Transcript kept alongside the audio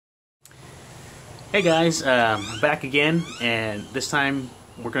Hey guys, back again, and this time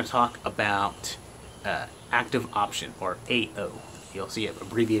we're going to talk about active option, or AO. You'll see it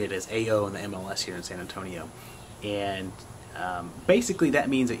abbreviated as AO in the MLS here in San Antonio. And basically that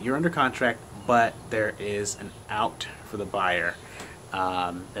means that you're under contract, but there is an out for the buyer,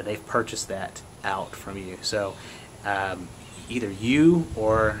 that they've purchased that out from you. So either you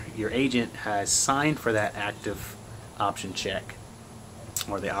or your agent has signed for that active option check,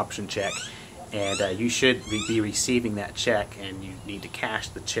 or the option check, and you should be receiving that check, and you need to cash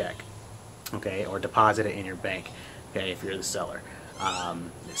the check, okay, or deposit it in your bank, okay, if you're the seller.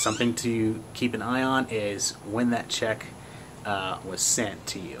 Something to keep an eye on is when that check was sent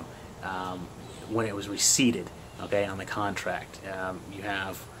to you, when it was receipted, okay, on the contract. You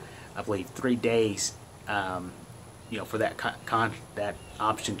have, I believe, 3 days for that that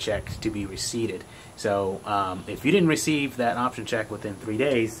option check to be receipted. So if you didn't receive that option check within 3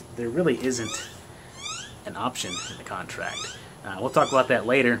 days, there really isn't an option in the contract. We'll talk about that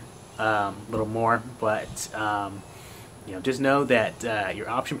later a little more, but just know that your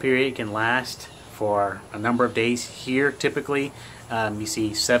option period can last for a number of days. Here, typically, you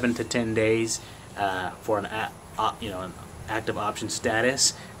see 7 to 10 days for an active option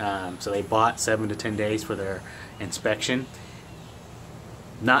status. So they bought 7 to 10 days for their inspection.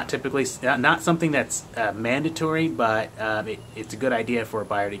 Not typically, not something that's mandatory, but it's a good idea for a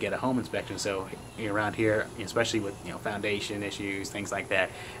buyer to get a home inspection. So around here, especially with foundation issues, things like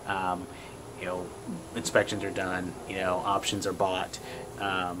that, inspections are done, options are bought,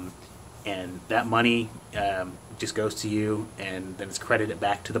 and that money just goes to you, and then it's credited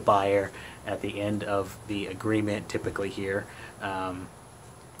back to the buyer at the end of the agreement, typically here, as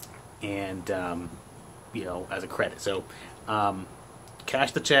a credit. So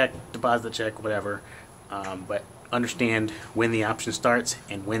cash the check, deposit the check, whatever, but understand when the option starts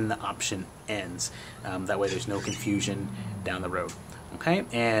and when the option ends. That way there's no confusion down the road. Okay,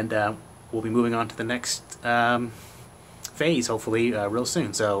 and we'll be moving on to the next phase, hopefully real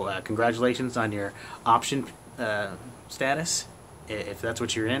soon. So congratulations on your option status, if that's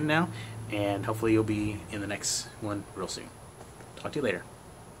what you're in now, and hopefully you'll be in the next one real soon. Talk to you later.